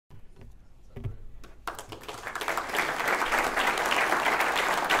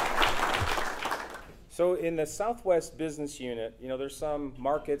So in the Southwest Business Unit, you know, there's some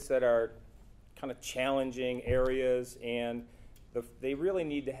markets that are kind of challenging areas, and they really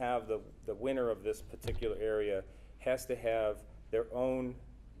need to have the winner of this particular area has to have their own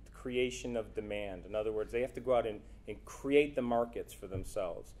creation of demand. In other words, they have to go out and create the markets for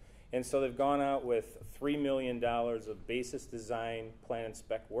themselves. And so they've gone out with $3 million of basis design, plan, and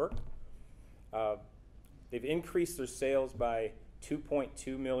spec work. They've increased their sales by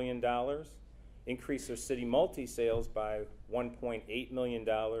 $2.2 million, increased their city multi-sales by $1.8 million,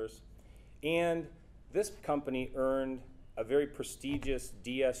 and this company earned a very prestigious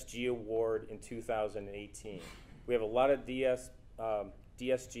DSG award in 2018. We have a lot of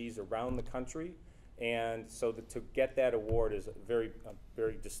DSGs around the country, and so to get that award is a very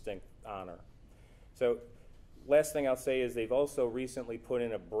distinct honor. So last thing I'll say is they've also recently put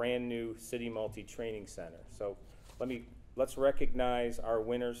in a brand new city multi-training center. So let's recognize our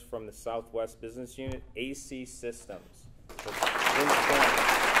winners from the Southwest Business Unit, AC Systems.